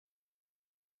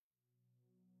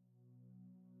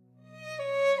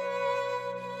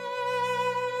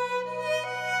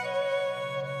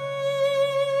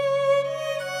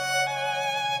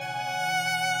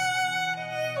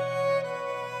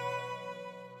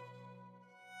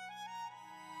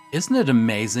Isn't it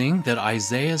amazing that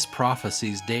Isaiah's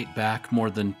prophecies date back more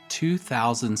than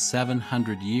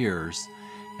 2,700 years,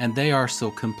 and they are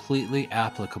so completely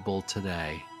applicable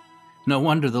today? No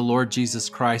wonder the Lord Jesus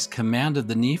Christ commanded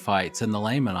the Nephites and the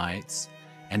Lamanites,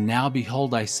 "And now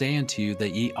behold, I say unto you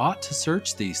that ye ought to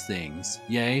search these things.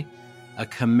 Yea, a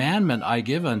commandment I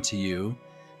give unto you,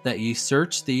 that ye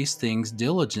search these things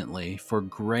diligently, for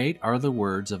great are the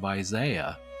words of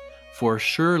Isaiah. For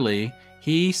surely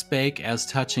he spake as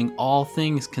touching all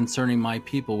things concerning my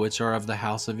people which are of the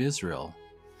house of Israel."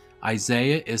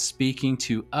 Isaiah is speaking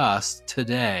to us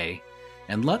today,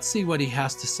 and let's see what he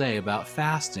has to say about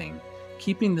fasting,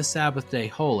 keeping the Sabbath day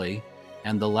holy,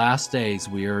 and the last days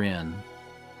we are in.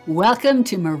 Welcome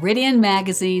to Meridian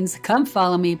Magazine's Come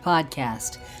Follow Me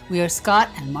podcast. We are Scott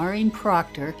and Maureen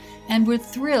Proctor, and we're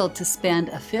thrilled to spend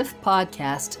a fifth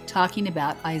podcast talking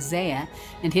about Isaiah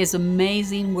and his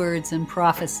amazing words and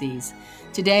prophecies.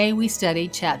 Today we study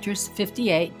chapters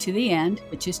 58 to the end,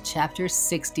 which is chapter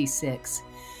 66.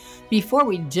 Before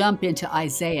we jump into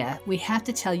Isaiah, we have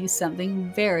to tell you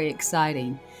something very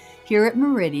exciting. Here at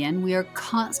Meridian, we are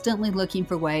constantly looking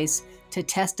for ways to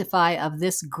testify of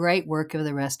this great work of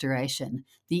the restoration,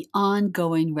 the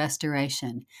ongoing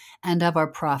restoration, and of our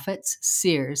prophets,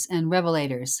 seers, and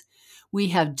revelators. We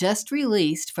have just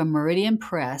released from Meridian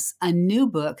Press a new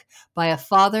book by a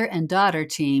father and daughter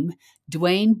team,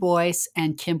 Dwayne Boyce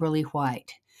and Kimberly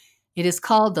White. It is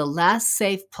called The Last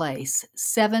Safe Place: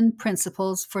 7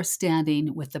 Principles for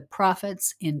Standing with the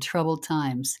Prophets in Troubled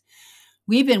Times.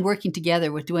 We've been working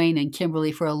together with Dwayne and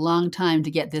Kimberly for a long time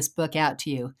to get this book out to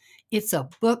you. It's a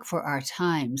book for our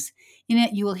times. In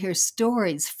it, you will hear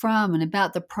stories from and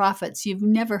about the prophets you've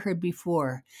never heard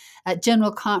before. At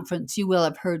General Conference, you will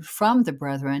have heard from the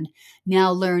brethren.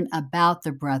 Now learn about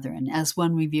the brethren. As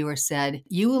one reviewer said,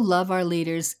 you will love our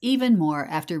leaders even more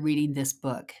after reading this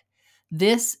book.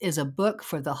 This is a book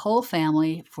for the whole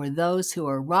family, for those who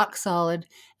are rock solid,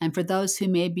 and for those who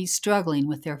may be struggling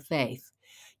with their faith.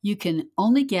 You can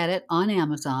only get it on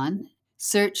Amazon.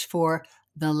 Search for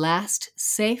The Last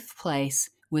Safe Place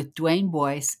with Dwayne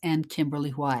Boyce and Kimberly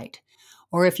White.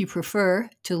 Or if you prefer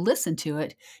to listen to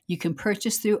it, you can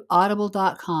purchase through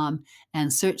audible.com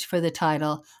and search for the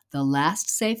title, The Last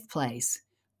Safe Place.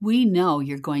 We know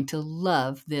you're going to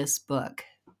love this book.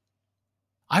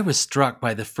 I was struck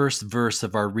by the first verse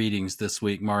of our readings this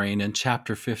week, Maureen, in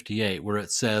chapter 58, where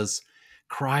it says,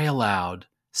 "Cry aloud,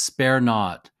 spare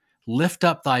not, lift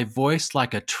up thy voice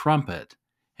like a trumpet,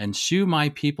 and shew my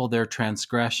people their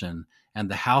transgression, and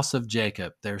the house of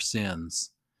Jacob their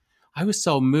sins." I was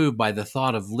so moved by the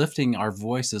thought of lifting our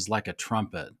voices like a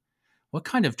trumpet. What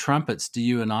kind of trumpets do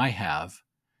you and I have?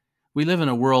 We live in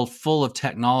a world full of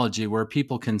technology where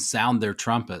people can sound their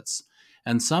trumpets,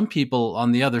 and some people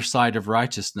on the other side of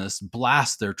righteousness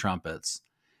blast their trumpets.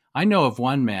 I know of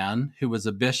one man who was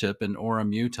a bishop in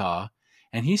Orem, Utah,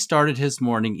 and he started his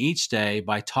morning each day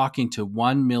by talking to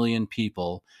 1 million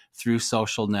people through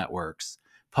social networks,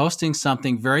 posting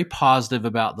something very positive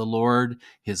about the Lord,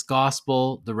 his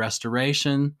gospel, the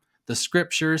restoration, the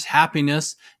scriptures,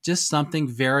 happiness, just something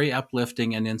very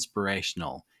uplifting and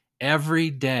inspirational. Every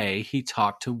day he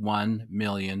talked to 1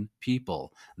 million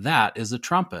people. That is a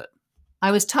trumpet.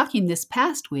 I was talking this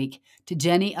past week to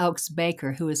Jenny Oakes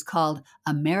Baker, who is called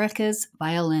America's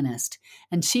Violinist,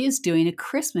 and she is doing a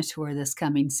Christmas tour this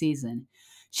coming season.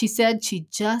 She said she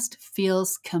just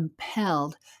feels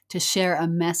compelled to share a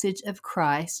message of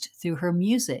Christ through her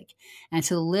music and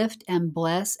to lift and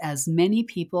bless as many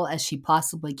people as she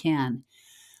possibly can.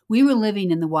 We were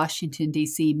living in the Washington,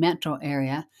 D.C. metro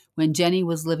area when Jenny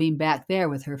was living back there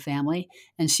with her family,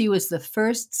 and she was the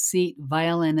first seat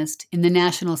violinist in the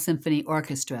National Symphony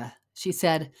Orchestra. She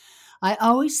said, "I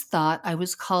always thought I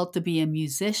was called to be a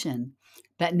musician,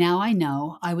 but now I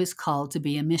know I was called to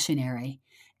be a missionary,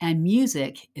 and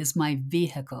music is my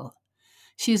vehicle."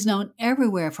 She is known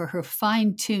everywhere for her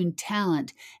fine-tuned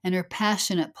talent and her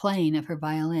passionate playing of her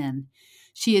violin.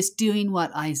 She is doing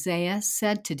what Isaiah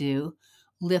said to do: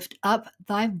 lift up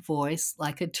thy voice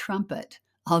like a trumpet,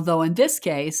 although in this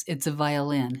case it's a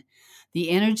violin. The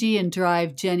energy and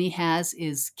drive Jenny has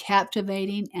is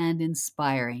captivating and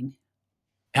inspiring.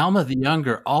 Alma the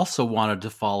Younger also wanted to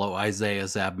follow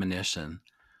Isaiah's admonition.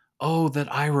 "Oh,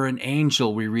 that I were an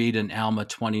angel," we read in Alma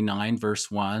 29, verse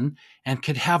 1, "and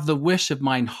could have the wish of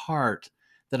mine heart,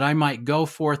 that I might go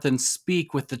forth and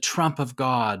speak with the trump of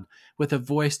God, with a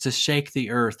voice to shake the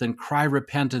earth, and cry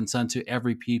repentance unto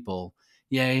every people.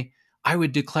 Yea, I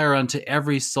would declare unto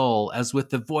every soul, as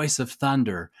with the voice of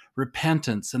thunder,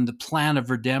 repentance and the plan of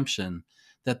redemption,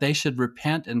 that they should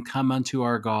repent and come unto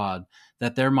our God,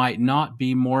 that there might not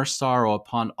be more sorrow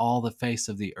upon all the face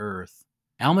of the earth."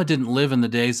 Alma didn't live in the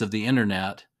days of the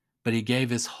internet, but he gave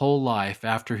his whole life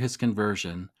after his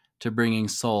conversion to bringing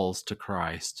souls to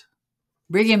Christ.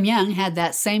 Brigham Young had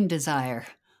that same desire.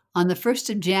 On the 1st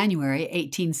of January,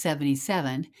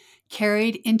 1877,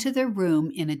 carried into the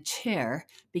room in a chair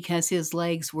because his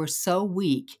legs were so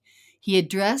weak, he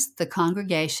addressed the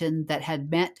congregation that had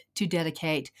met to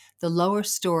dedicate the lower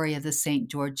story of the St.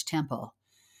 George Temple.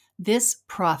 This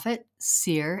prophet,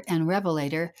 seer, and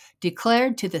revelator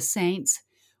declared to the saints,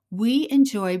 "We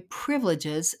enjoy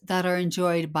privileges that are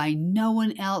enjoyed by no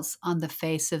one else on the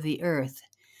face of the earth.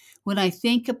 When I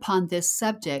think upon this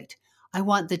subject, I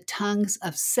want the tongues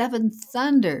of 7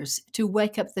 thunders to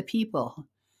wake up the people."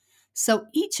 So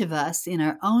each of us in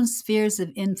our own spheres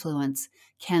of influence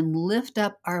can lift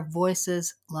up our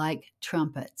voices like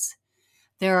trumpets.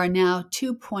 There are now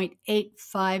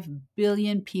 2.85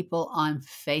 billion people on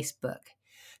Facebook.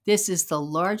 This is the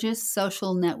largest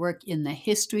social network in the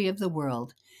history of the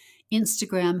world.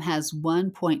 Instagram has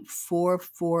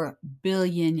 1.44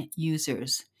 billion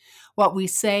users. What we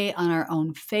say on our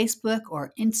own Facebook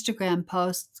or Instagram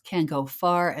posts can go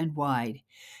far and wide.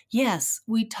 Yes,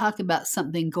 we talk about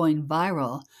something going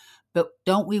viral, but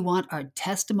don't we want our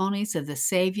testimonies of the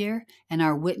Savior and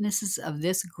our witnesses of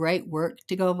this great work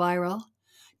to go viral?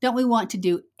 Don't we want to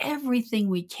do everything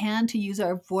we can to use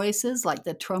our voices like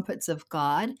the trumpets of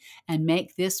God and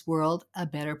make this world a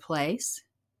better place?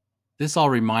 This all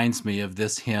reminds me of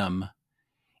this hymn.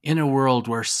 In a world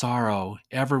where sorrow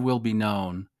ever will be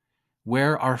known,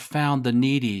 where are found the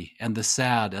needy and the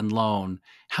sad and lone,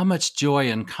 how much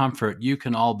joy and comfort you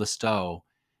can all bestow,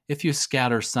 if you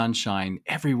scatter sunshine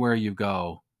everywhere you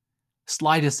go.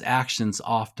 Slightest actions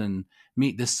often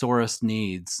meet the sorest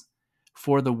needs,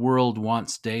 for the world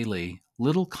wants daily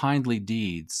little kindly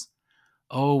deeds.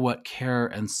 Oh, what care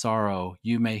and sorrow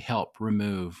you may help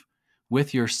remove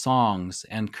with your songs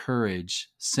and courage,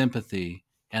 sympathy,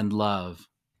 and love.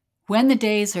 When the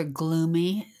days are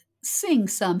gloomy, sing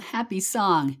some happy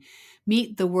song.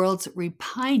 Meet the world's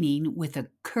repining with a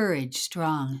courage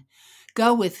strong.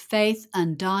 Go with faith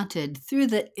undaunted through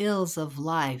the ills of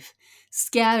life.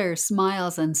 Scatter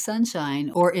smiles and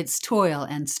sunshine o'er its toil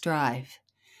and strife.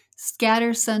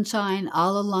 Scatter sunshine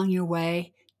all along your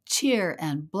way. Cheer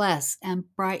and bless and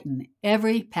brighten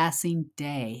every passing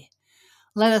day.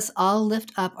 Let us all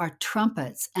lift up our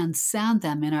trumpets and sound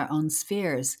them in our own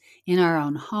spheres, in our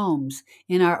own homes,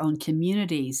 in our own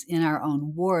communities, in our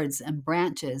own wards and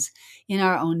branches, in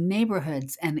our own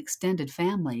neighborhoods and extended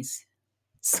families.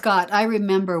 Scott, I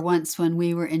remember once when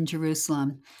we were in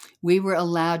Jerusalem, we were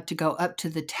allowed to go up to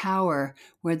the tower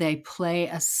where they play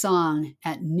a song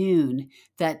at noon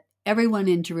that everyone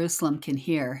in Jerusalem can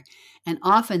hear. And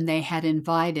often they had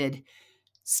invited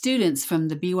students from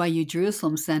the BYU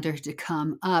Jerusalem Center to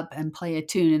come up and play a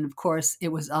tune. And of course, it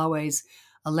was always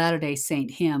a Latter-day Saint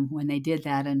hymn when they did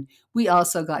that. And we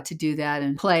also got to do that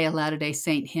and play a Latter-day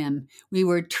Saint hymn. We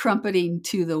were trumpeting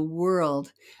to the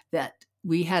world that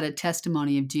we had a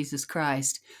testimony of Jesus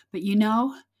Christ. But you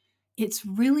know, it's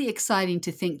really exciting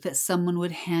to think that someone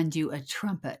would hand you a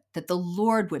trumpet, that the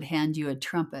Lord would hand you a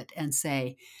trumpet and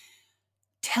say,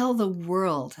 "Tell the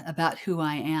world about who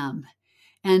I am."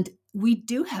 And we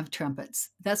do have trumpets.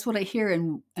 That's what I hear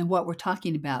and what we're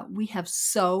talking about. We have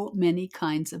so many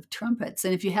kinds of trumpets.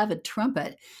 And if you have a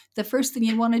trumpet, the first thing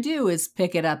you want to do is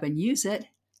pick it up and use it.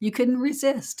 You couldn't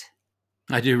resist.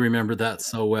 I do remember that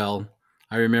so well.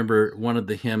 I remember one of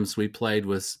the hymns we played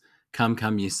was Come,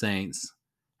 Come, Ye Saints.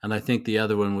 And I think the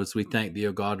other one was We Thank Thee,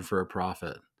 O God, for a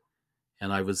Prophet.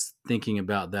 And I was thinking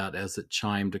about that as it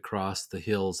chimed across the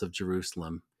hills of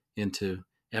Jerusalem into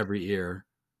every ear.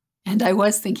 And I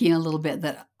was thinking a little bit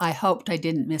that I hoped I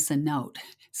didn't miss a note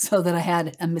so that I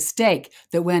had a mistake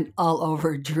that went all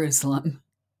over Jerusalem.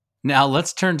 Now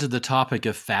let's turn to the topic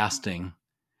of fasting.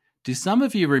 Do some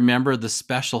of you remember the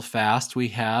special fast we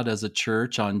had as a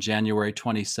church on January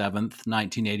 27th,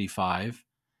 1985?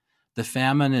 The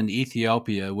famine in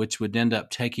Ethiopia, which would end up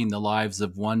taking the lives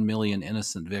of 1 million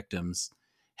innocent victims,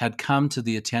 had come to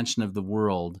the attention of the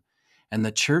world, and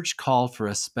the church called for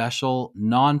a special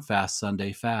non-fast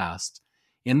Sunday fast,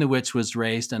 in the which was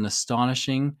raised an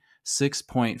astonishing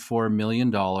 $6.4 million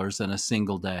in a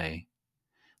single day.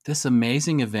 This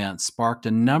amazing event sparked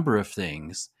a number of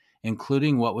things,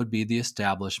 including what would be the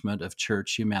establishment of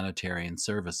church humanitarian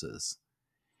services.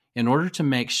 In order to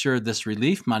make sure this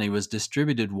relief money was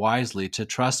distributed wisely to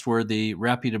trustworthy,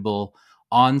 reputable,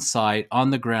 on-site,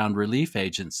 on-the-ground relief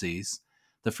agencies,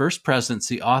 the First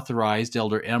Presidency authorized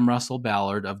Elder M. Russell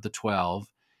Ballard of the 12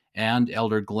 and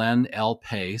Elder Glenn L.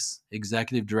 Pace,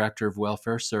 Executive Director of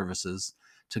Welfare Services,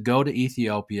 to go to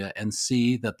Ethiopia and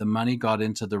see that the money got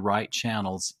into the right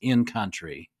channels in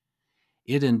country.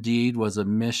 It indeed was a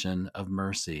mission of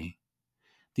mercy.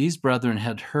 These brethren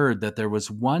had heard that there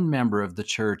was one member of the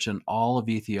church in all of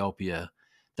Ethiopia,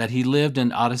 that he lived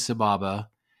in Addis Ababa,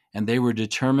 and they were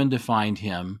determined to find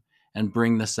him and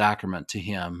bring the sacrament to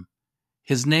him.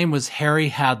 His name was Harry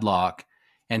Hadlock,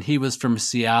 and he was from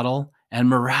Seattle, and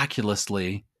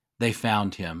miraculously, they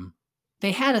found him.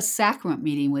 They had a sacrament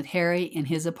meeting with Harry in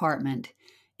his apartment.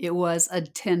 It was a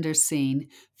tender scene,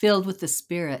 filled with the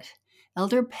Spirit.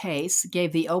 Elder Pace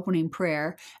gave the opening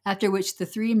prayer, after which the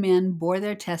three men bore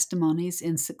their testimonies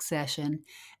in succession,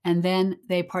 and then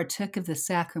they partook of the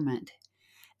sacrament.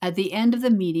 At the end of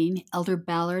the meeting, Elder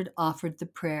Ballard offered the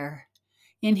prayer.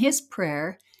 In his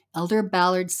prayer, Elder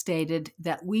Ballard stated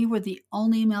that we were the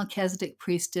only Melchizedek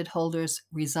priesthood holders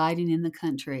residing in the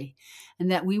country, and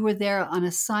that we were there on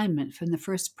assignment from the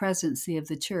first presidency of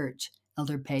the church,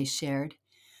 Elder Pace shared.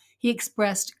 He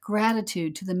expressed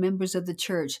gratitude to the members of the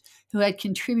church who had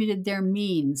contributed their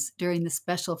means during the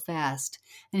special fast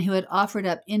and who had offered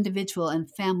up individual and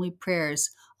family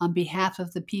prayers on behalf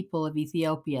of the people of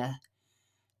Ethiopia.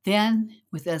 Then,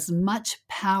 with as much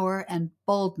power and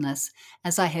boldness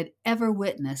as I had ever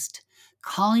witnessed,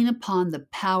 calling upon the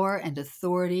power and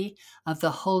authority of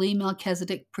the holy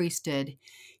Melchizedek priesthood,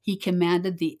 he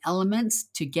commanded the elements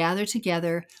to gather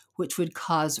together, which would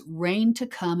cause rain to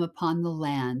come upon the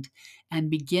land and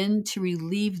begin to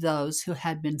relieve those who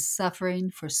had been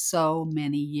suffering for so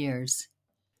many years.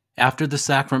 After the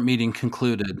sacrament meeting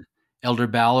concluded, Elder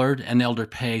Ballard and Elder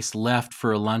Pace left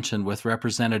for a luncheon with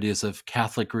representatives of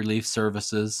Catholic Relief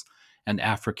Services and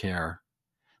Africare.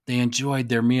 They enjoyed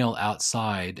their meal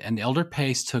outside, and Elder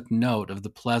Pace took note of the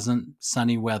pleasant,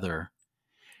 sunny weather.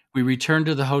 We returned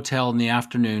to the hotel in the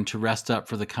afternoon to rest up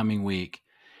for the coming week,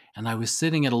 and I was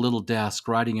sitting at a little desk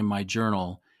writing in my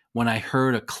journal when I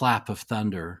heard a clap of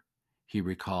thunder, he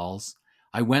recalls.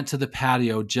 I went to the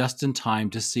patio just in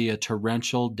time to see a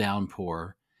torrential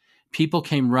downpour. People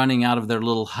came running out of their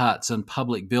little huts and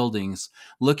public buildings,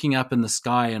 looking up in the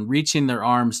sky and reaching their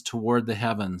arms toward the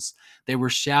heavens. They were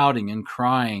shouting and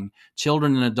crying.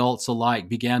 Children and adults alike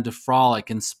began to frolic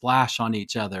and splash on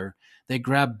each other. They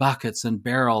grabbed buckets and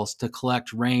barrels to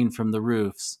collect rain from the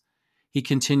roofs. He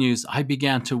continues, I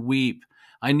began to weep.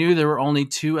 I knew there were only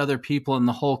 2 other people in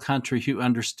the whole country who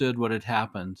understood what had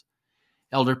happened.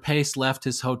 Elder Pace left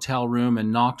his hotel room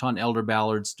and knocked on Elder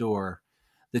Ballard's door.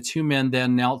 The 2 men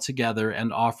then knelt together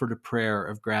and offered a prayer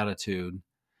of gratitude.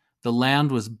 The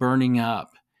land was burning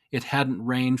up. It hadn't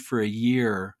rained for a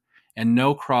year, and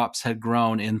no crops had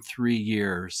grown in 3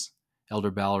 years,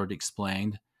 Elder Ballard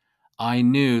explained. I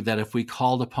knew that if we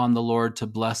called upon the Lord to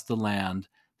bless the land,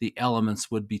 the elements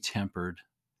would be tempered.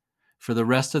 For the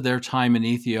rest of their time in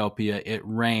Ethiopia, it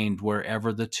rained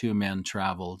wherever the 2 men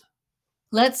traveled.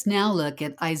 Let's now look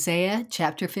at Isaiah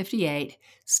chapter 58,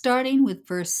 starting with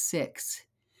verse 6.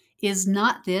 Is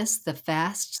not this the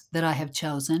fast that I have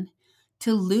chosen?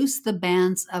 To loose the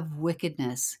bands of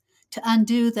wickedness, to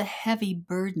undo the heavy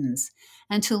burdens,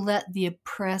 and to let the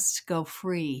oppressed go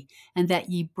free, and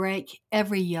that ye break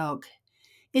every yoke.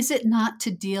 Is it not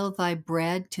to deal thy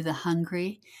bread to the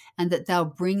hungry, and that thou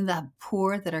bring the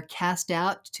poor that are cast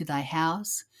out to thy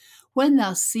house? When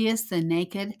thou seest the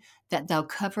naked, that thou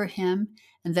cover him,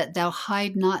 and that thou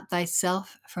hide not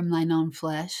thyself from thine own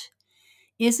flesh?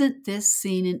 Isn't this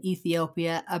scene in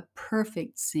Ethiopia a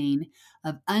perfect scene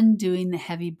of undoing the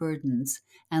heavy burdens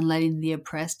and letting the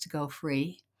oppressed go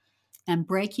free, and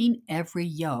breaking every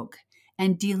yoke,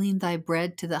 and dealing thy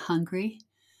bread to the hungry?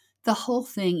 The whole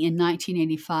thing in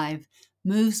 1985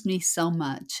 moves me so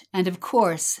much. And of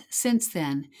course, since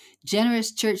then,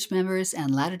 generous church members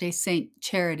and Latter-day Saint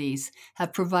charities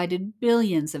have provided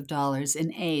billions of dollars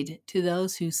in aid to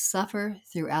those who suffer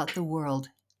throughout the world.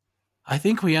 I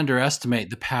think we underestimate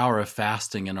the power of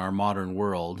fasting in our modern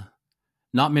world.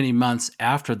 Not many months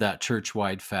after that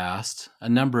church-wide fast, a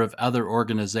number of other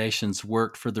organizations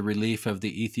worked for the relief of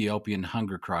the Ethiopian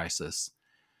hunger crisis.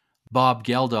 Bob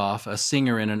Geldof, a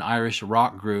singer in an Irish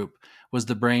rock group, was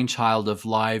the brainchild of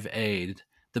Live Aid,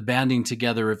 the banding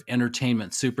together of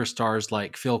entertainment superstars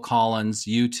like Phil Collins,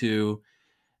 U2,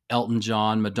 Elton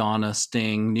John, Madonna,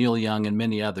 Sting, Neil Young, and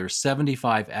many others,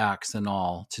 75 acts in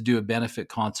all, to do a benefit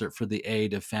concert for the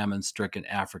aid of famine-stricken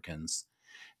Africans.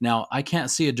 Now, I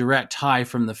can't see a direct tie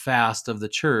from the fast of the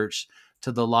church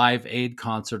to the Live Aid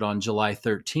concert on July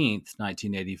 13th,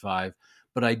 1985,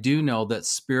 but I do know that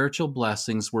spiritual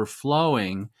blessings were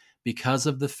flowing because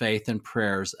of the faith and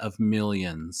prayers of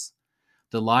millions.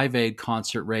 The Live Aid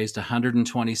concert raised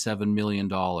 $127 million.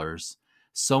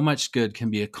 So much good can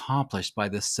be accomplished by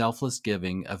the selfless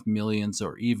giving of millions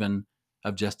or even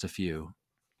of just a few.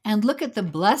 And look at the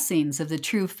blessings of the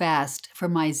true fast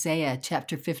from Isaiah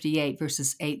chapter 58,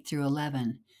 verses 8 through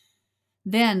 11.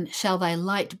 Then shall thy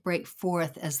light break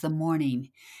forth as the morning,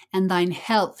 and thine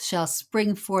health shall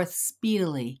spring forth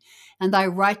speedily, and thy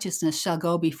righteousness shall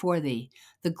go before thee.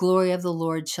 The glory of the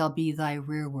Lord shall be thy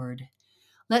rearward.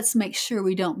 Let's make sure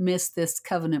we don't miss this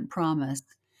covenant promise.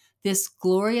 This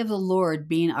glory of the Lord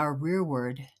being our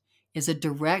rearward is a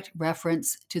direct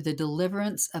reference to the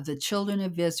deliverance of the children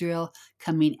of Israel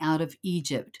coming out of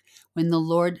Egypt, when the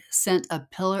Lord sent a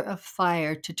pillar of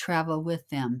fire to travel with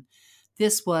them.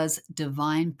 This was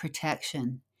divine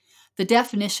protection. The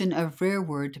definition of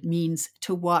rearward means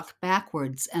to walk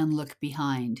backwards and look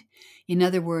behind. In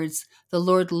other words, the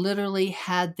Lord literally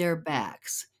had their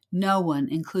backs. No one,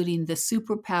 including the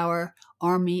superpower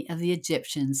army of the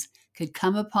Egyptians, could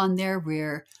come upon their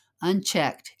rear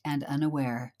unchecked and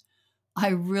unaware. I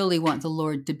really want the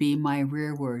Lord to be my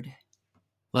rearward.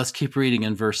 Let's keep reading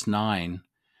in verse 9.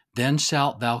 Then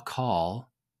shalt thou call,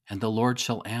 and the Lord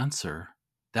shall answer.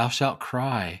 Thou shalt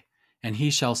cry, and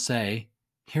he shall say,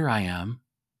 Here I am.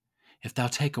 If thou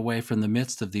take away from the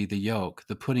midst of thee the yoke,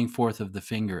 the putting forth of the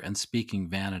finger, and speaking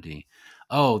vanity.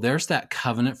 Oh, there's that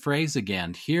covenant phrase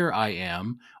again. Here I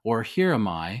am, or here am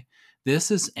I.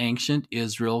 This is ancient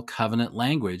Israel covenant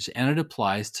language, and it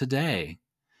applies today.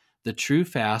 The true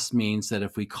fast means that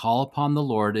if we call upon the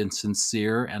Lord in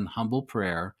sincere and humble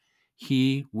prayer,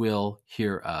 he will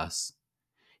hear us.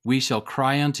 We shall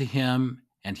cry unto him,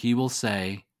 and he will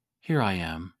say, Here I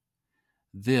am.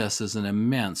 This is an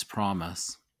immense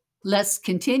promise. Let's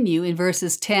continue in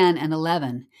verses 10 and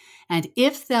 11. And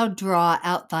if thou draw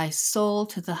out thy soul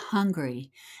to the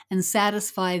hungry, and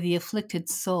satisfy the afflicted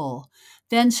soul,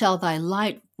 then shall thy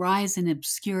light rise in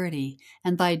obscurity,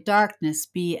 and thy darkness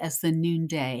be as the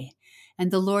noonday. And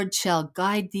the Lord shall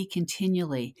guide thee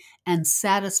continually, and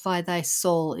satisfy thy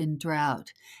soul in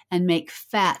drought, and make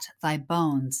fat thy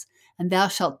bones. And thou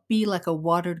shalt be like a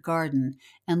watered garden,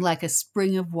 and like a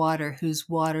spring of water whose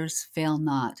waters fail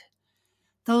not.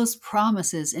 Those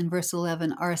promises in verse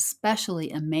 11 are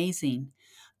especially amazing.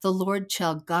 The Lord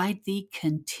shall guide thee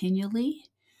continually.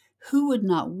 Who would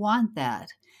not want that?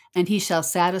 And he shall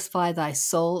satisfy thy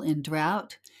soul in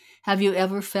drought. Have you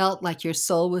ever felt like your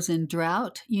soul was in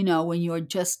drought? You know, when you're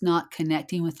just not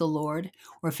connecting with the Lord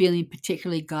or feeling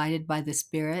particularly guided by the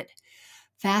Spirit?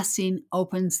 Fasting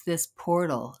opens this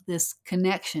portal, this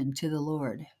connection to the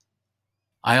Lord.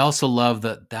 I also love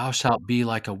that thou shalt be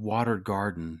like a watered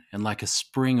garden and like a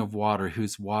spring of water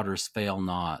whose waters fail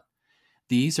not.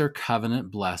 These are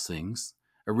covenant blessings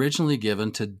originally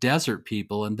given to desert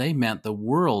people, and they meant the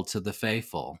world to the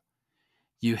faithful.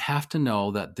 You have to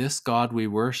know that this God we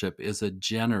worship is a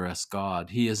generous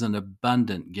God. He is an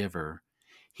abundant giver.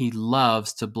 He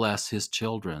loves to bless his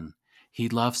children. He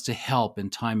loves to help in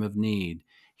time of need.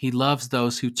 He loves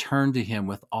those who turn to him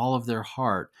with all of their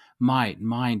heart, might,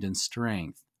 mind, and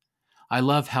strength. I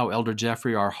love how Elder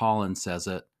Jeffrey R. Holland says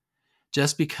it.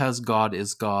 Just because God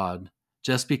is God,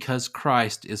 just because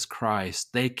Christ is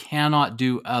Christ, they cannot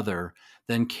do other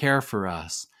than care for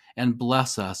us and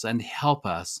bless us and help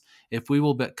us if we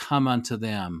will but come unto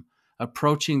them,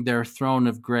 approaching their throne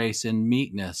of grace in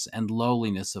meekness and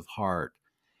lowliness of heart.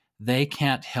 They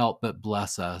can't help but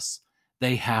bless us.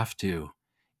 They have to.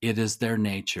 It is their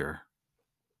nature.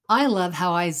 I love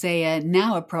how Isaiah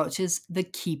now approaches the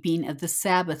keeping of the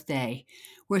Sabbath day.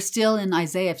 We're still in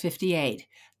Isaiah 58,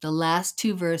 the last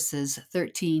two verses,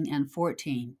 13 and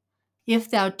 14. If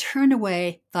thou turn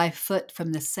away thy foot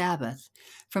from the Sabbath,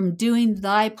 from doing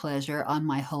thy pleasure on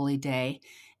my holy day,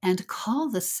 and call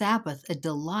the Sabbath a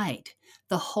delight,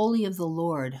 the holy of the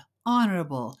Lord,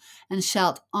 honorable, and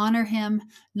shalt honor him,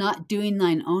 not doing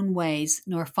thine own ways,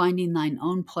 nor finding thine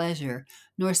own pleasure,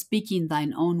 nor speaking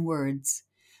thine own words,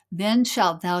 then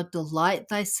shalt thou delight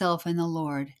thyself in the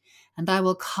Lord, and I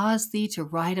will cause thee to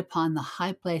ride upon the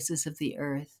high places of the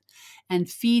earth, and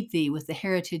feed thee with the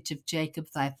heritage of Jacob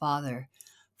thy father,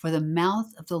 for the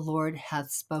mouth of the Lord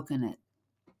hath spoken it.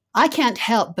 I can't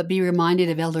help but be reminded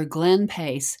of Elder Glenn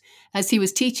Pace as he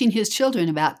was teaching his children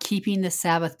about keeping the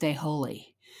Sabbath day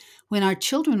holy. When our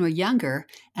children were younger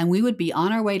and we would be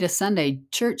on our way to Sunday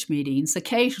church meetings,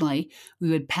 occasionally we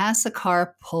would pass a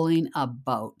car pulling a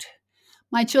boat.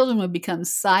 My children would become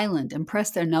silent and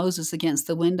press their noses against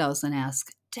the windows and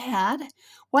ask, Dad,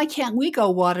 why can't we go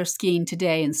water skiing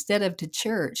today instead of to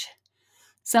church?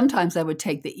 Sometimes I would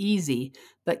take the easy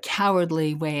but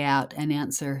cowardly way out and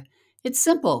answer, It's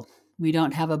simple. We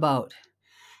don't have a boat.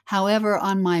 However,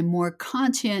 on my more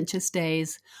conscientious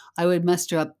days, I would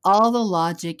muster up all the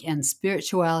logic and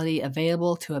spirituality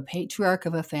available to a patriarch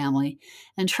of a family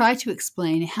and try to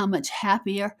explain how much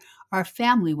happier our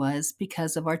family was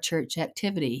because of our church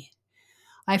activity.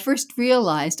 I first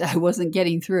realized I wasn't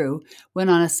getting through when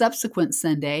on a subsequent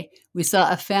Sunday we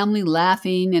saw a family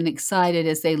laughing and excited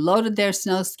as they loaded their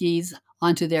snow skis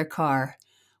onto their car.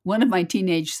 One of my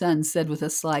teenage sons said with a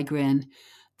sly grin,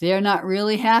 "They're not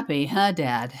really happy, huh,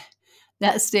 Dad?"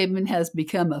 That statement has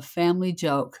become a family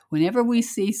joke whenever we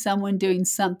see someone doing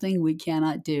something we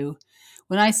cannot do.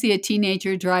 When I see a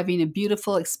teenager driving a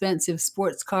beautiful, expensive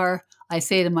sports car, I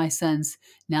say to my sons,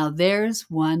 "Now there's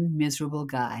one miserable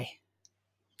guy."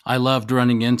 I loved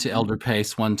running into Elder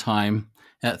Pace one time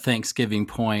at Thanksgiving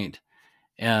Point,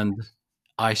 and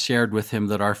I shared with him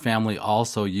that our family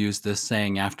also used this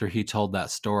saying after he told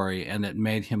that story, and it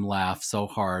made him laugh so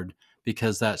hard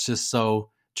because that's just so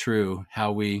true.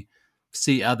 How we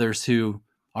see others who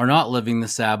are not living the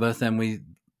Sabbath and we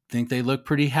think they look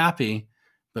pretty happy,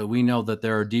 but we know that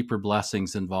there are deeper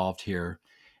blessings involved here.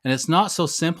 And it's not so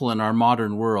simple in our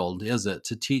modern world, is it,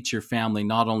 to teach your family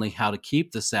not only how to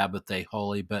keep the Sabbath day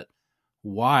holy, but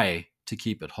why to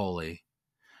keep it holy.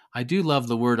 I do love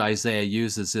the word Isaiah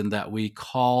uses in that we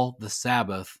call the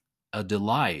Sabbath a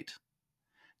delight.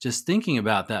 Just thinking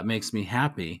about that makes me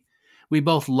happy. We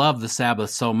both love the Sabbath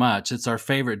so much. It's our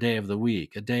favorite day of the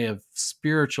week, a day of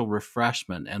spiritual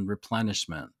refreshment and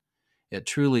replenishment. It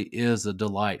truly is a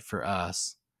delight for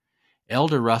us.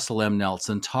 Elder Russell M.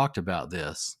 Nelson talked about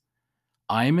this.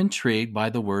 I am intrigued by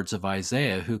the words of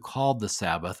Isaiah, who called the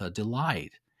Sabbath a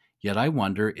delight. Yet I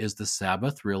wonder, is the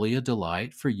Sabbath really a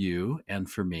delight for you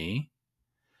and for me?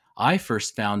 I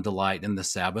first found delight in the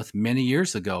Sabbath many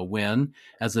years ago when,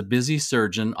 as a busy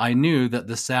surgeon, I knew that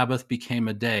the Sabbath became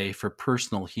a day for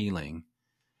personal healing.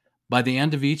 By the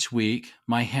end of each week,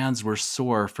 my hands were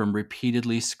sore from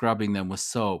repeatedly scrubbing them with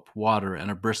soap, water,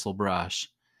 and a bristle brush.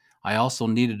 I also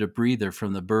needed a breather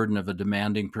from the burden of a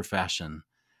demanding profession.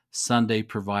 Sunday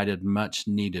provided much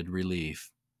needed relief.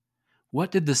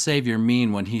 What did the Savior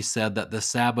mean when he said that the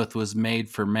Sabbath was made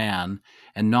for man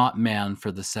and not man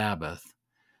for the Sabbath?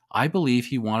 I believe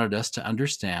he wanted us to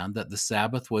understand that the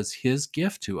Sabbath was his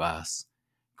gift to us,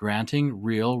 granting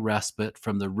real respite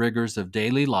from the rigors of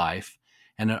daily life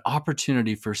and an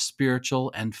opportunity for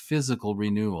spiritual and physical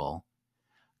renewal.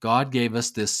 God gave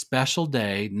us this special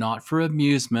day not for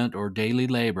amusement or daily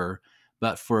labor,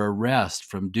 but for a rest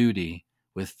from duty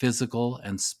with physical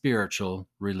and spiritual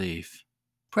relief.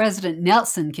 President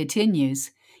Nelson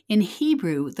continues, in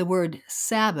Hebrew, the word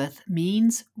Sabbath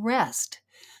means rest.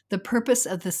 The purpose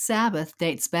of the Sabbath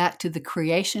dates back to the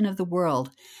creation of the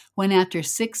world, when after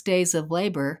 6 days of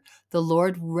labor, the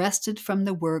Lord rested from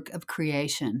the work of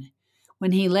creation.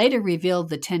 When he later revealed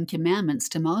the Ten Commandments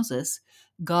to Moses,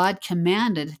 God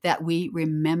commanded that we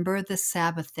remember the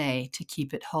Sabbath day to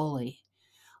keep it holy.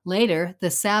 Later,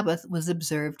 the Sabbath was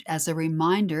observed as a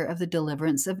reminder of the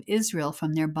deliverance of Israel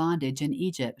from their bondage in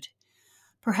Egypt.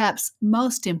 Perhaps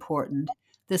most important,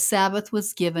 the Sabbath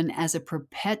was given as a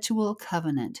perpetual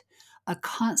covenant, a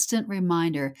constant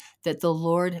reminder that the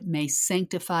Lord may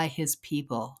sanctify his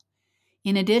people.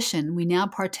 In addition, we now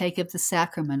partake of the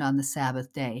sacrament on the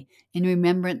Sabbath day in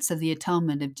remembrance of the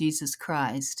atonement of Jesus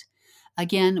Christ.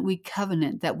 Again, we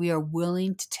covenant that we are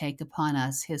willing to take upon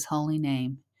us his holy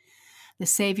name. The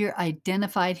Savior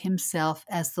identified himself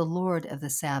as the Lord of the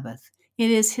Sabbath. It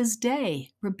is his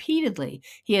day. Repeatedly,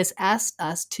 he has asked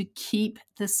us to keep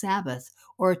the Sabbath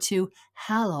or to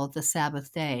hallow the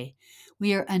Sabbath day.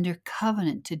 We are under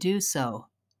covenant to do so.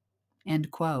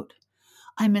 End quote.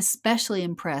 I'm especially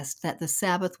impressed that the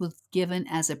Sabbath was given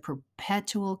as a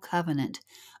perpetual covenant,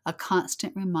 a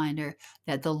constant reminder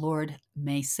that the Lord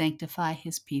may sanctify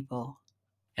his people.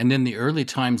 And in the early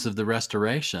times of the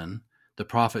Restoration, the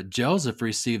prophet Joseph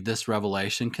received this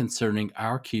revelation concerning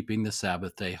our keeping the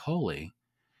Sabbath day holy.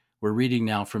 We're reading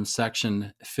now from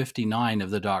section 59 of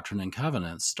the Doctrine and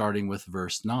Covenants, starting with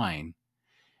verse 9.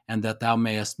 And that thou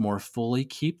mayest more fully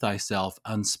keep thyself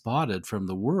unspotted from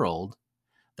the world,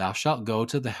 thou shalt go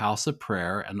to the house of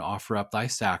prayer and offer up thy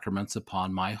sacraments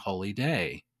upon my holy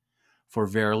day. For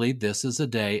verily this is a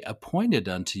day appointed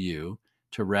unto you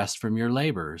to rest from your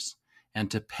labors, and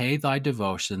to pay thy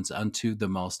devotions unto the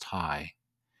Most High.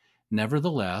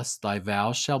 Nevertheless, thy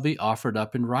vows shall be offered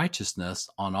up in righteousness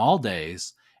on all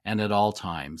days and at all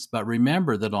times. But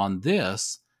remember that on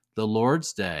this, the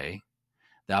Lord's day,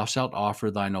 thou shalt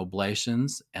offer thine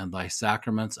oblations and thy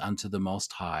sacraments unto the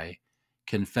Most High,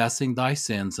 confessing thy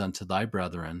sins unto thy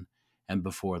brethren and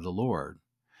before the Lord.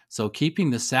 So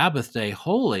keeping the Sabbath day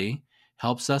holy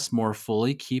helps us more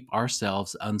fully keep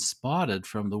ourselves unspotted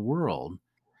from the world.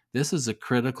 This is a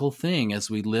critical thing as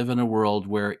we live in a world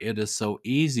where it is so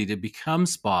easy to become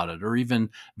spotted or even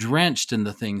drenched in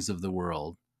the things of the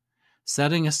world.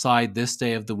 Setting aside this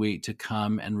day of the week to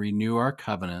come and renew our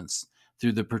covenants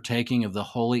through the partaking of the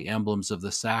holy emblems of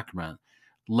the sacrament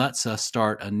lets us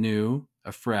start anew,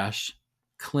 afresh,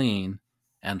 clean,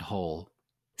 and whole.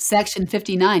 Section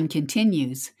 59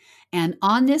 continues, "And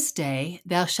on this day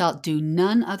thou shalt do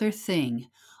none other thing,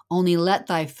 only let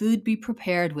thy food be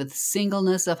prepared with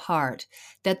singleness of heart,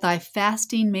 that thy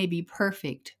fasting may be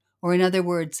perfect, or in other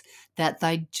words, that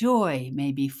thy joy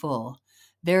may be full.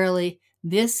 Verily,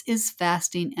 this is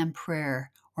fasting and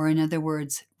prayer, or in other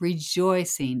words,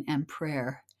 rejoicing and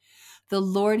prayer." The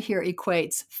Lord here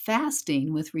equates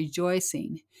fasting with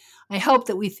rejoicing. I hope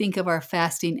that we think of our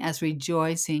fasting as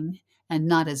rejoicing and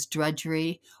not as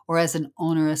drudgery or as an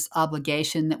onerous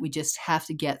obligation that we just have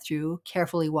to get through,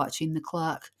 carefully watching the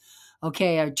clock.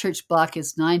 Okay, our church block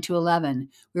is 9 to 11.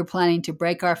 We're planning to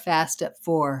break our fast at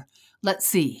 4. Let's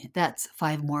see, that's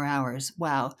 5 more hours.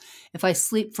 Wow. If I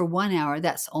sleep for 1 hour,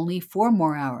 that's only 4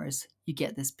 more hours. You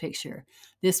get this picture.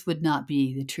 This would not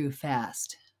be the true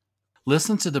fast.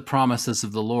 Listen to the promises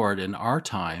of the Lord in our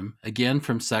time, again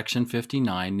from section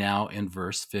 59, now in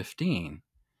verse 15.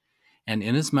 "And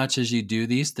inasmuch as ye do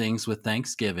these things with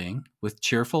thanksgiving, with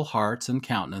cheerful hearts and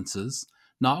countenances,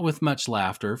 not with much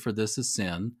laughter, for this is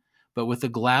sin, but with a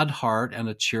glad heart and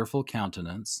a cheerful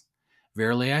countenance,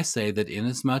 verily I say that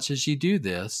inasmuch as ye do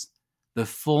this, the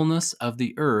fullness of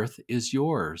the earth is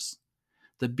yours.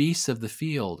 The beasts of the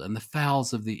field, and the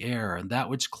fowls of the air, and that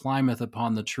which climbeth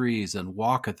upon the trees, and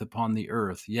walketh upon the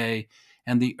earth, yea,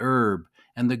 and the herb,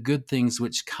 and the good things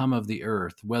which come of the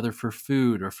earth, whether for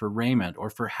food, or for raiment,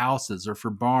 or for houses, or for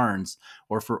barns,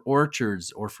 or for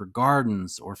orchards, or for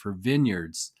gardens, or for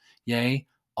vineyards, yea,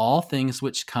 all things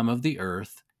which come of the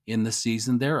earth, in the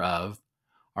season thereof,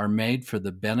 are made for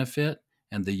the benefit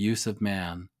and the use of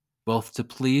man, both to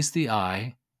please the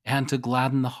eye and to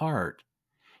gladden the heart.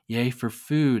 Yea, for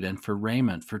food and for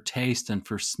raiment, for taste and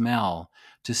for smell,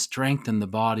 to strengthen the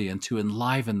body and to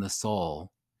enliven the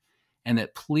soul. And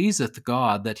it pleaseth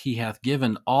God that he hath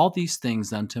given all these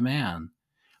things unto man.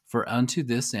 For unto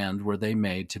this end were they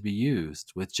made to be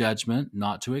used, with judgment,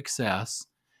 not to excess,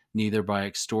 neither by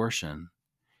extortion.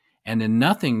 And in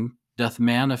nothing doth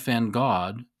man offend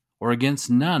God, or against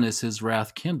none is his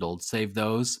wrath kindled, save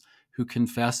those who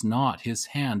confess not his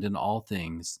hand in all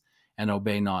things, and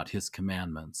obey not his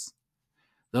commandments."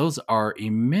 Those are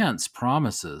immense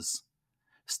promises.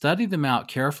 Study them out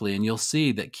carefully, and you'll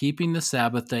see that keeping the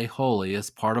Sabbath day holy as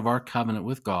part of our covenant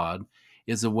with God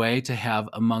is a way to have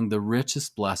among the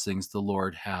richest blessings the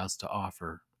Lord has to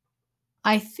offer.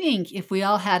 I think if we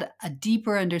all had a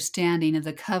deeper understanding of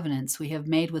the covenants we have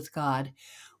made with God,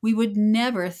 we would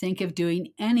never think of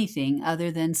doing anything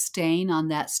other than staying on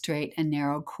that straight and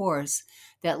narrow course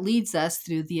that leads us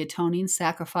through the atoning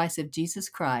sacrifice of Jesus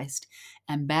Christ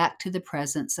and back to the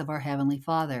presence of our Heavenly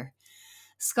Father.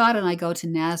 Scott and I go to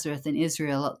Nazareth in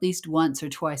Israel at least once or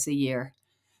twice a year.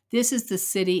 This is the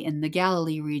city in the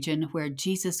Galilee region where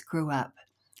Jesus grew up.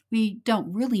 We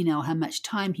don't really know how much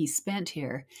time he spent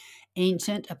here.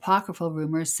 Ancient apocryphal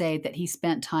rumors say that he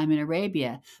spent time in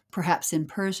Arabia, perhaps in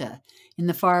Persia, in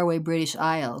the faraway British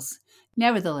Isles.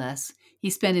 Nevertheless, he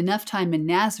spent enough time in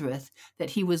Nazareth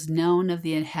that he was known of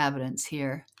the inhabitants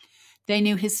here. They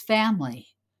knew his family.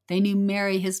 They knew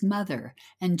Mary, his mother,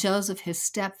 and Joseph, his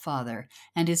stepfather,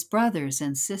 and his brothers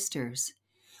and sisters.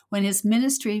 When his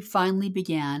ministry finally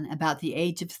began, about the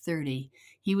age of 30,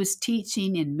 he was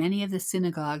teaching in many of the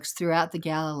synagogues throughout the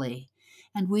Galilee,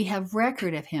 and we have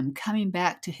record of him coming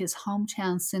back to his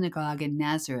hometown synagogue in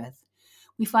Nazareth.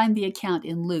 We find the account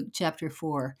in Luke chapter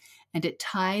 4, and it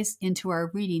ties into our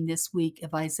reading this week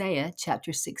of Isaiah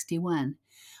chapter 61.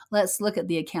 Let's look at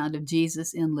the account of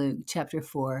Jesus in Luke chapter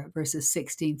 4, verses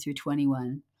 16 through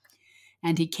 21.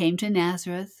 "And he came to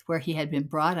Nazareth, where he had been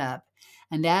brought up,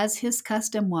 and as his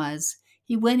custom was,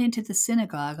 he went into the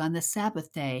synagogue on the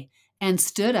Sabbath day and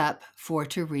stood up for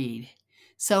to read."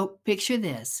 So picture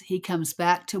this. He comes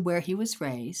back to where he was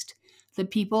raised. The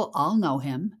people all know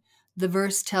him. The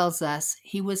verse tells us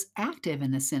he was active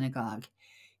in the synagogue.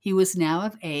 He was now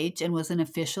of age and was an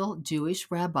official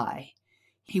Jewish rabbi.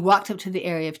 He walked up to the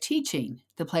area of teaching,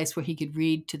 the place where he could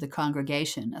read to the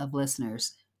congregation of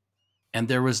listeners. "And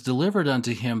there was delivered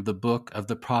unto him the book of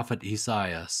the prophet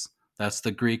Esaias." That's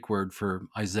the Greek word for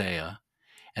Isaiah.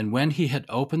 "And when he had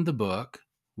opened the book,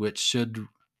 which should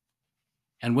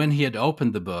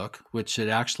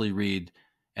actually read,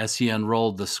 as he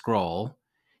unrolled the scroll,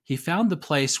 he found the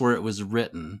place where it was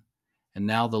written, And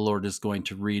now the Lord is going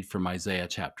to read from Isaiah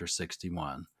chapter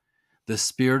 61. The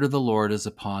Spirit of the Lord is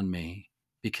upon me,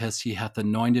 because he hath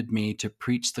anointed me to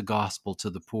preach the gospel to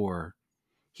the poor.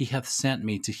 He hath sent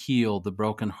me to heal the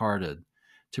brokenhearted,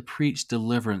 to preach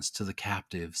deliverance to the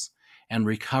captives, and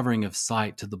recovering of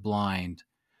sight to the blind,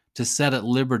 to set at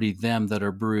liberty them that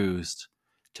are bruised,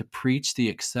 to preach the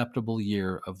acceptable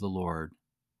year of the Lord.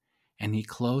 And he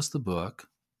closed the book,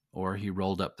 or he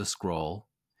rolled up the scroll,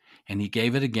 and he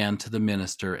gave it again to the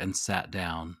minister and sat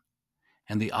down.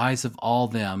 And the eyes of all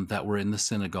them that were in the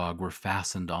synagogue were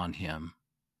fastened on him.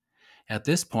 At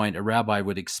this point, a rabbi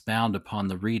would expound upon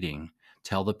the reading,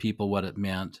 tell the people what it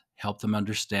meant, help them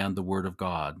understand the word of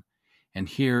God. And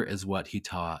here is what he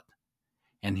taught.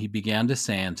 And he began to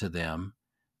say unto them,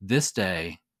 This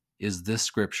day is this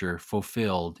scripture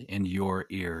fulfilled in your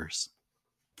ears.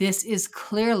 This is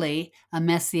clearly a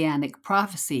messianic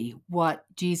prophecy, what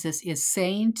Jesus is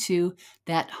saying to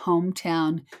that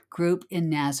hometown group in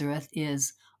Nazareth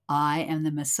is, I am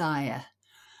the Messiah.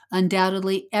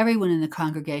 Undoubtedly, everyone in the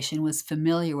congregation was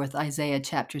familiar with Isaiah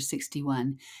chapter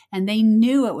 61, and they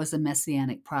knew it was a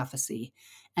messianic prophecy.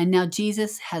 And now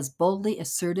Jesus has boldly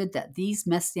asserted that these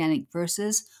messianic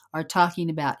verses are talking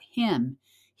about him.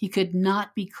 He could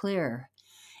not be clearer.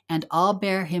 And all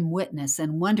bare him witness,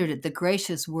 and wondered at the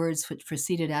gracious words which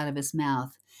proceeded out of his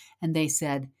mouth. And they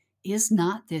said, Is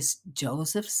not this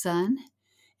Joseph's son?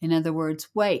 In other words,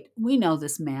 wait, we know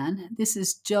this man. This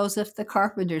is Joseph the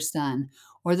carpenter's son,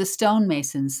 or the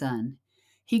stonemason's son.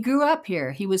 He grew up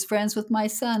here. He was friends with my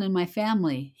son and my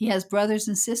family. He has brothers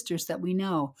and sisters that we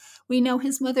know. We know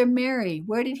his mother Mary.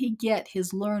 Where did he get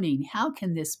his learning? How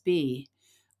can this be?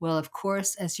 Well, of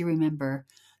course, as you remember,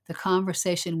 the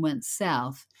conversation went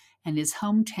south, and his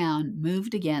hometown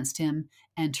moved against him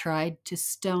and tried to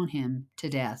stone him to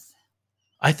death.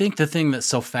 I think the thing that's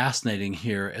so fascinating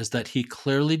here is that he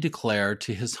clearly declared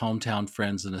to his hometown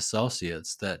friends and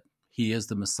associates that he is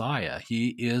the Messiah. He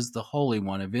is the Holy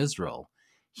One of Israel.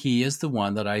 He is the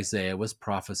one that Isaiah was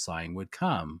prophesying would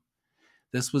come.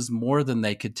 This was more than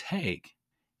they could take.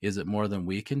 Is it more than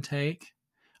we can take?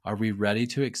 Are we ready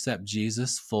to accept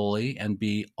Jesus fully and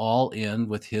be all in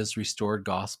with his restored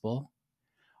gospel?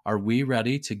 Are we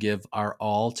ready to give our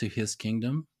all to his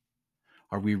kingdom?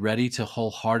 Are we ready to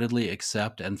wholeheartedly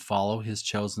accept and follow his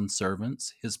chosen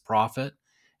servants, his prophet,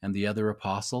 and the other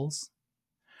apostles?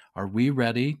 Are we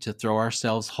ready to throw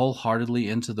ourselves wholeheartedly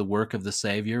into the work of the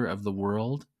Savior of the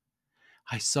world?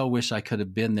 I so wish I could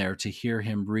have been there to hear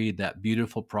him read that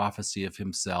beautiful prophecy of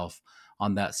himself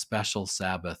on that special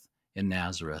Sabbath in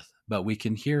Nazareth, but we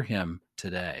can hear him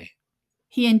today.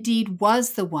 He indeed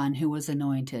was the one who was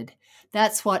anointed.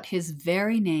 That's what his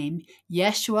very name,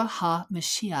 Yeshua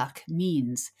HaMashiach,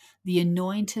 means, the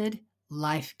anointed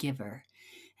life giver.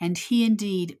 And he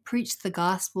indeed preached the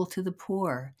gospel to the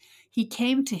poor. He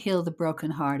came to heal the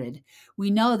brokenhearted.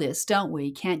 We know this, don't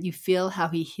we? Can't you feel how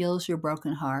he heals your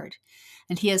broken heart?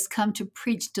 And he has come to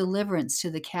preach deliverance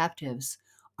to the captives.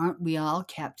 Aren't we all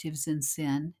captives in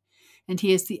sin? And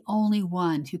he is the only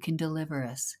one who can deliver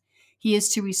us. He is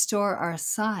to restore our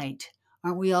sight.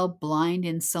 Aren't we all blind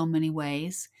in so many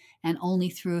ways? And only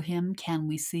through him can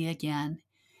we see again.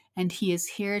 And he is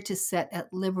here to set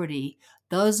at liberty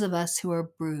those of us who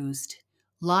are bruised.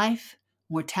 Life,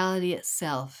 mortality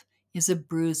itself, is a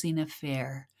bruising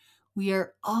affair. We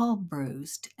are all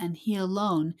bruised, and he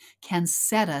alone can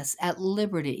set us at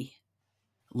liberty.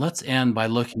 Let's end by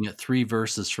looking at 3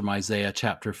 verses from Isaiah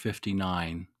chapter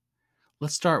 59.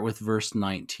 Let's start with verse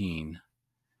 19.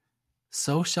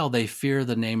 So shall they fear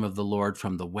the name of the Lord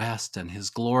from the west, and his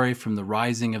glory from the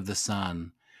rising of the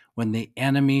sun. When the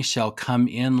enemy shall come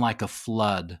in like a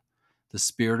flood, the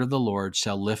Spirit of the Lord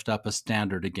shall lift up a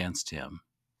standard against him.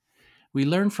 We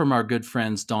learn from our good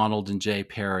friends Donald and Jay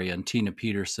Perry and Tina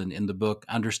Peterson in the book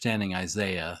Understanding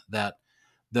Isaiah that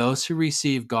those who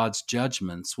receive God's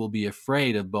judgments will be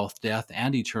afraid of both death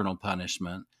and eternal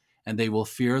punishment, and they will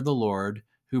fear the Lord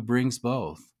who brings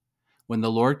both. When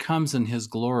the Lord comes in his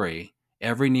glory,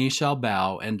 every knee shall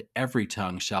bow and every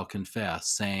tongue shall confess,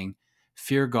 saying,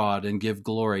 Fear God and give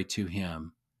glory to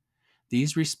him.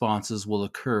 These responses will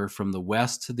occur from the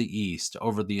west to the east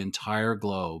over the entire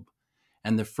globe.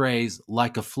 And the phrase,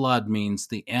 like a flood, means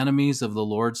the enemies of the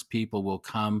Lord's people will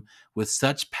come with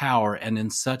such power and in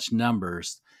such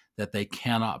numbers that they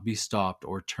cannot be stopped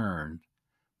or turned.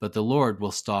 But the Lord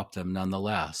will stop them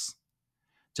nonetheless.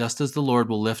 Just as the Lord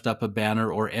will lift up a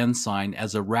banner or ensign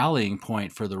as a rallying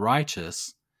point for the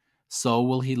righteous, so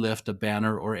will he lift a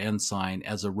banner or ensign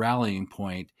as a rallying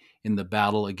point in the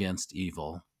battle against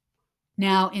evil.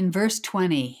 Now, in verse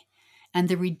 20, And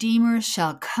the Redeemer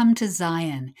shall come to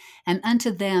Zion, and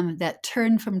unto them that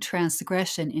turn from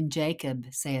transgression in Jacob,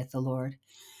 saith the Lord.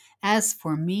 As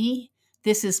for me,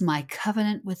 this is my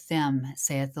covenant with them,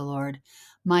 saith the Lord.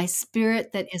 My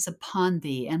spirit that is upon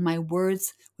thee, and my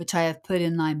words which I have put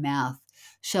in thy mouth,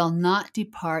 shall not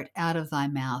depart out of thy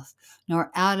mouth,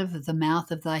 nor out of the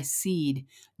mouth of thy seed,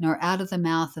 nor out of the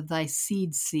mouth of thy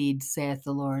seed's seed, saith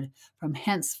the Lord, from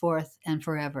henceforth and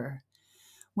forever.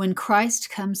 When Christ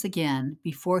comes again,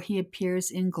 before he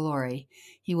appears in glory,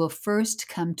 he will first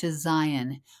come to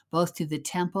Zion, both to the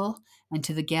temple and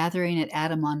to the gathering at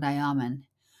Adam-ondi-Ahman.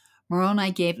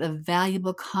 Moroni gave a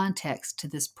valuable context to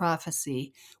this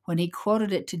prophecy when he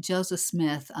quoted it to Joseph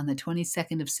Smith on the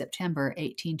 22nd of September,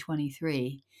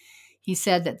 1823. He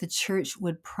said that the church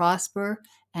would prosper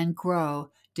and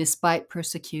grow despite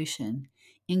persecution,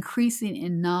 increasing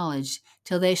in knowledge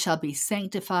till they shall be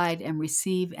sanctified and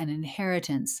receive an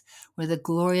inheritance where the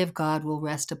glory of God will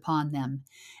rest upon them.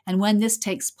 And when this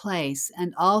takes place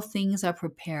and all things are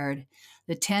prepared,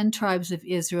 the 10 tribes of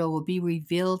Israel will be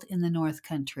revealed in the north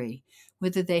country,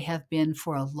 whither they have been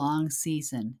for a long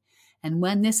season. And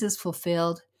when this is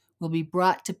fulfilled, will be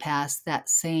brought to pass that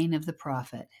saying of the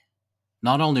prophet.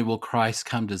 Not only will Christ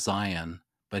come to Zion,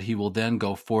 but he will then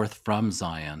go forth from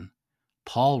Zion.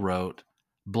 Paul wrote,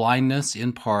 "Blindness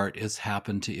in part is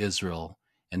happened to Israel,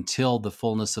 until the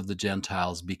fullness of the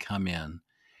Gentiles be come in.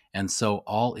 And so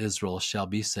all Israel shall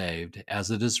be saved,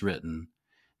 as it is written,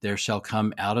 There shall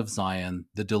come out of Zion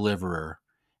the deliverer,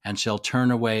 and shall turn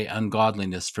away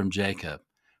ungodliness from Jacob.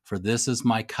 For this is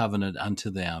my covenant unto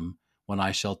them, when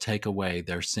I shall take away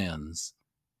their sins."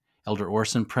 Elder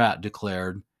Orson Pratt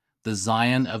declared, "The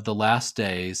Zion of the last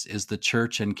days is the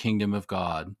church and kingdom of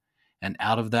God, and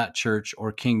out of that church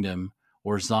or kingdom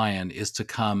or Zion is to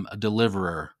come a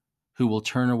deliverer, who will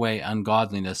turn away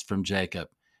ungodliness from Jacob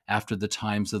after the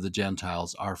times of the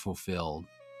Gentiles are fulfilled."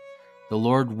 The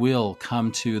Lord will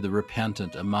come to the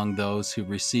repentant among those who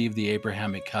receive the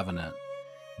Abrahamic covenant.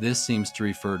 This seems to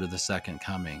refer to the second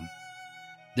coming.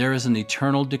 There is an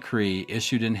eternal decree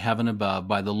issued in heaven above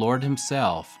by the Lord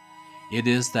himself. It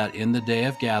is that in the day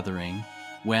of gathering,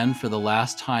 when for the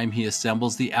last time he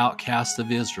assembles the outcasts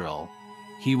of Israel,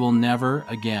 he will never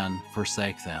again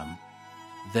forsake them.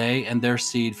 They and their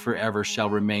seed forever shall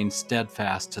remain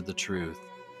steadfast to the truth.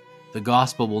 The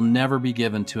gospel will never be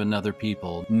given to another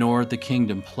people, nor the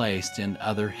kingdom placed in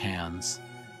other hands.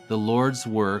 The Lord's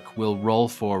work will roll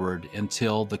forward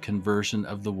until the conversion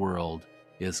of the world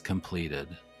is completed.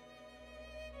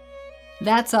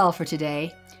 That's all for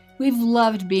today. We've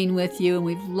loved being with you, and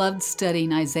we've loved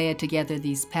studying Isaiah together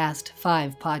these past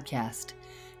 5 podcasts.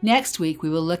 Next week, we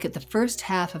will look at the first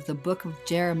half of the book of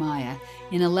Jeremiah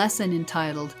in a lesson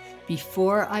entitled,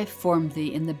 "Before I Formed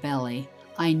Thee in the Belly,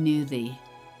 I Knew Thee."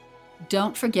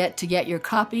 Don't forget to get your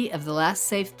copy of The Last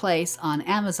Safe Place on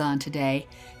Amazon today,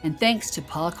 and thanks to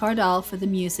Paul Cardall for the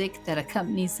music that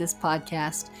accompanies this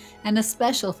podcast, and a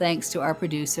special thanks to our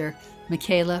producer,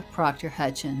 Michaela Proctor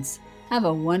Hutchins. Have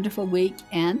a wonderful week,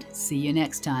 and see you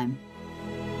next time.